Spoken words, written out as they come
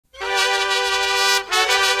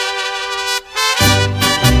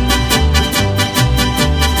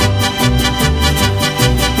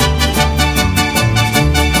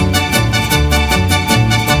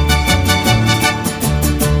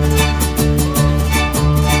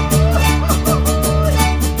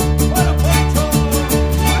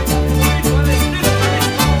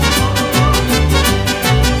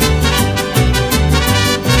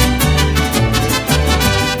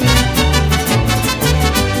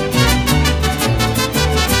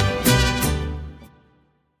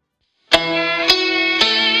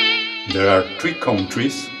There are three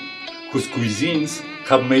countries whose cuisines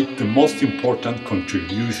have made the most important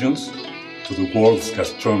contributions to the world's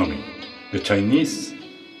gastronomy: the Chinese,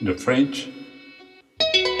 the French,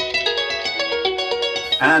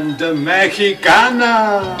 and the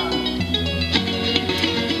Mexicana.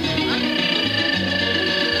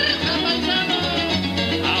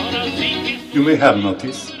 You may have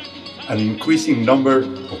noticed an increasing number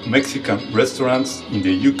of Mexican restaurants in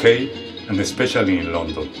the UK and especially in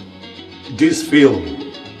London. This film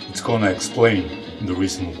is gonna explain the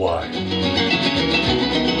reason why.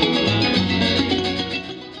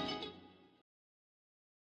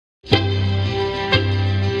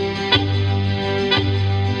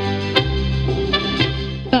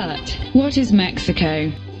 But what is Mexico?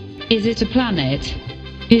 Is it a planet?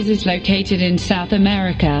 Is it located in South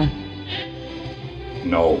America?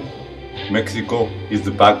 No. Mexico is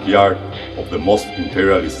the backyard of the most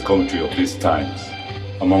imperialist country of these times.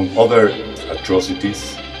 Among other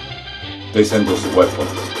atrocities, they send us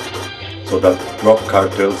weapons so that drug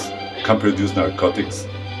cartels can produce narcotics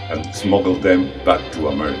and smuggle them back to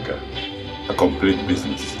America. A complete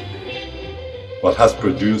business. What has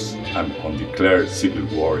produced an undeclared civil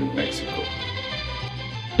war in Mexico.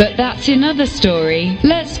 But that's another story.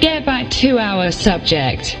 Let's get back to our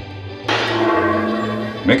subject.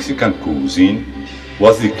 Mexican cuisine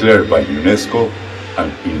was declared by UNESCO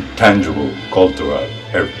an intangible cultural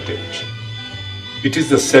heritage. It is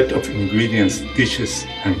the set of ingredients, dishes,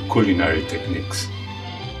 and culinary techniques.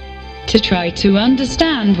 To try to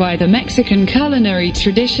understand why the Mexican culinary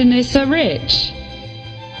tradition is so rich,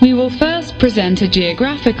 we will first present a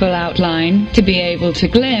geographical outline to be able to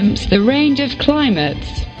glimpse the range of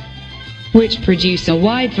climates, which produce a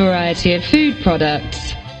wide variety of food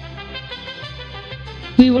products.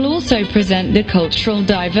 We will also present the cultural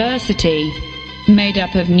diversity, made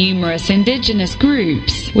up of numerous indigenous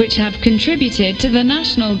groups, which have contributed to the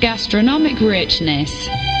national gastronomic richness.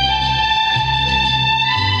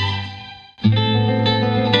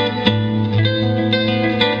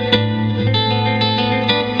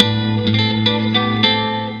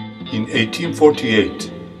 In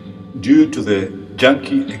 1848, due to the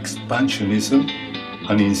Yankee expansionism,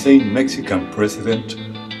 an insane Mexican president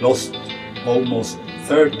lost almost a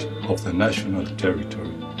third of the national territory.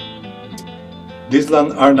 These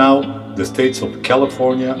lands are now the states of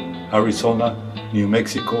California, Arizona, New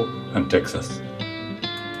Mexico, and Texas.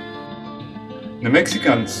 The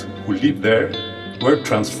Mexicans who lived there were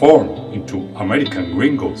transformed into American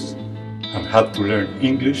gringos and had to learn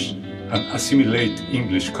English and assimilate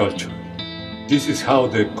English culture. This is how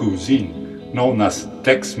the cuisine known as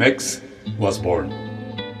Tex-Mex was born,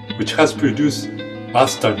 which has produced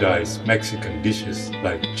bastardized Mexican dishes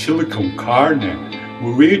like chili con carne,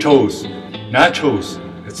 burritos, nachos,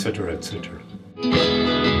 etc., etc.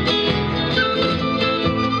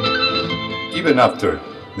 Even after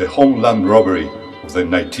the homeland robbery of the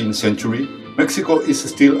 19th century, Mexico is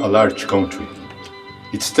still a large country.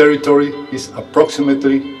 Its territory is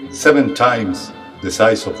approximately 7 times the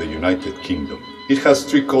size of the United Kingdom. It has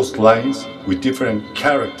 3 coastlines with different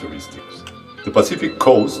characteristics. The Pacific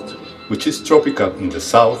coast, which is tropical in the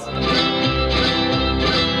south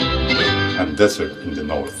and desert in the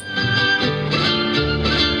north.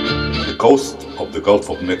 The coast of the Gulf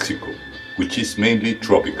of Mexico, which is mainly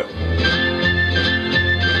tropical.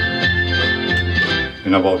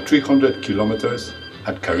 And about 300 kilometers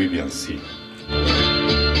at Caribbean Sea.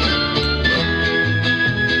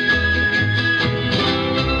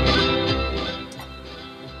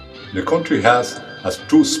 The country has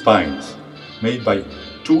 2 spines made by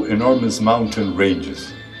 2 enormous mountain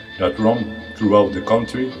ranges that run throughout the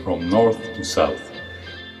country from north to south.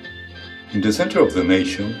 In the center of the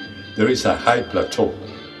nation, there is a high plateau,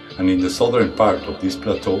 and in the southern part of this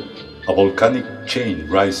plateau, a volcanic chain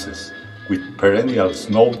rises with perennial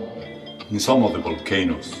snow in some of the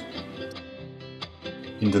volcanoes.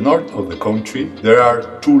 In the north of the country, there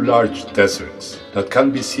are 2 large deserts that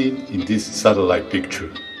can be seen in this satellite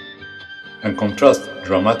picture and contrast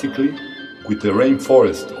dramatically with the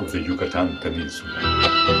rainforest of the Yucatan Peninsula.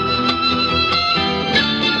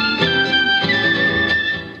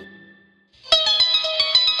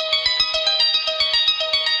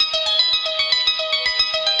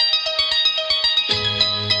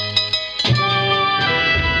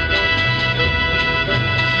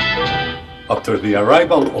 After the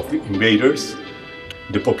arrival of the invaders,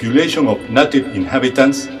 the population of native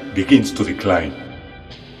inhabitants begins to decline.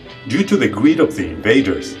 Due to the greed of the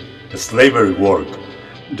invaders, the slavery work,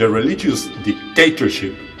 the religious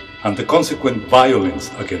dictatorship, and the consequent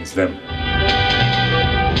violence against them.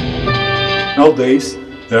 Nowadays,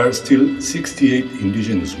 There are still 68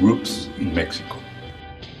 indigenous groups in Mexico.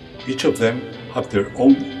 Each of them have their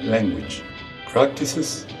own language,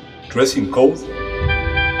 practices, dressing code,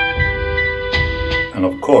 and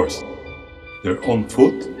of course, their own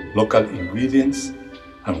food, local ingredients,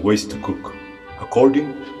 and ways to cook,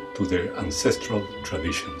 according to their ancestral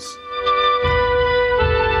traditions.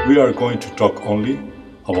 We are going to talk only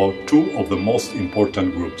about two of the most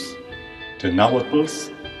important groups, the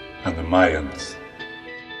Nahuatls and the Mayans.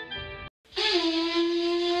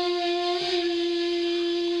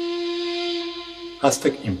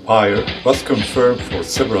 Aztec Empire was confirmed for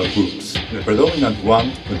several groups. The predominant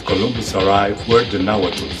one when Columbus arrived were the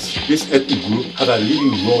Nahuatls. This ethnic group had a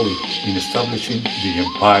leading role in establishing the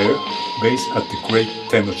empire based at the Great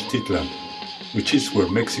Tenochtitlan, which is where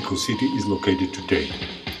Mexico City is located today.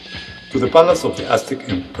 To the palace of the Aztec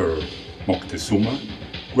Emperor Moctezuma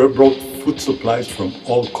were brought food supplies from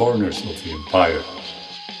all corners of the empire.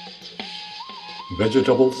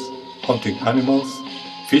 Vegetables, hunting animals,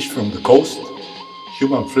 fish from the coast,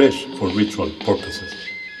 human flesh for ritual purposes.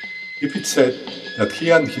 It is said that he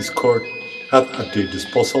and his court had at their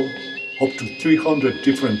disposal up to 300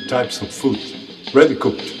 different types of food, ready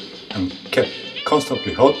cooked and kept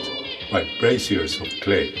constantly hot by braziers of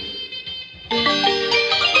clay.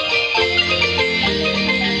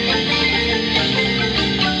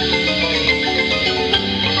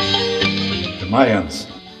 The Mayans,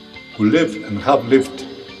 who lived and have lived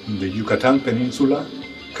in the Yucatan Peninsula,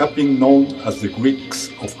 have been known as the Greeks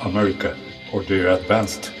of America, or their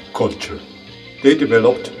advanced culture. They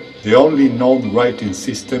developed the only known writing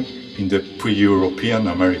system in the pre-European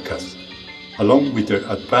Americas, along with their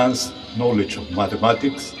advanced knowledge of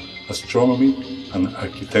mathematics, astronomy, and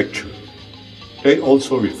architecture. They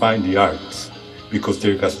also refined the arts, because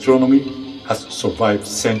their gastronomy has survived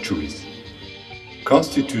centuries,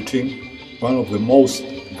 constituting one of the most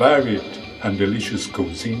varied and delicious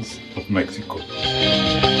cuisines of Mexico.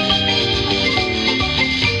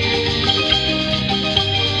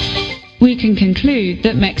 We can conclude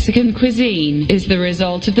that Mexican cuisine is the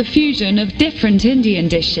result of the fusion of different Indian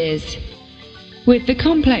dishes. With the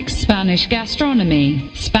complex Spanish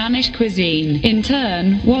gastronomy, Spanish cuisine, in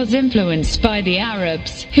turn, was influenced by the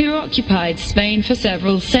Arabs, who occupied Spain for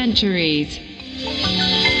several centuries.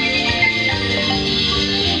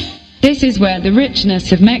 This is where the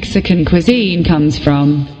richness of Mexican cuisine comes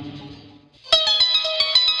from.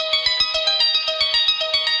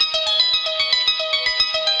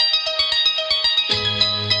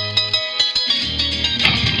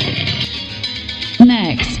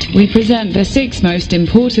 Next, we present the 6 most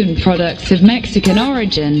important products of Mexican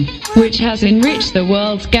origin, which has enriched the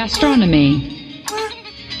world's gastronomy.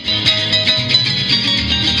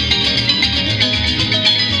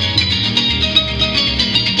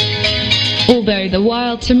 Although the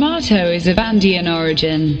wild tomato is of Andean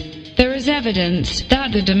origin, there is evidence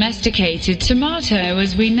that the domesticated tomato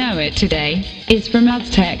as we know it today is from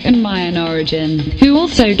Aztec and Mayan origin, who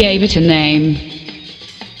also gave it a name.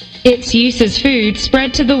 Its use as food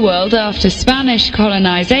spread to the world after Spanish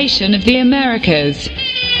colonization of the Americas.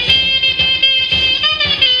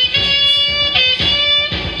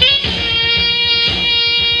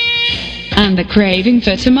 And the craving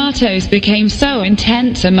for tomatoes became so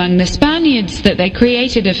intense among the Spaniards that they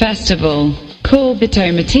created a festival called the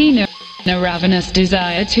Tomatina, a ravenous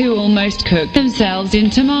desire to almost cook themselves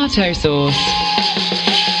in tomato sauce.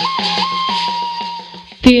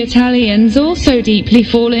 The Italians also deeply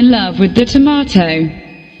fall in love with the tomato.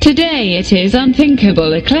 Today it is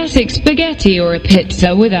unthinkable a classic spaghetti or a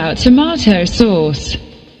pizza without tomato sauce.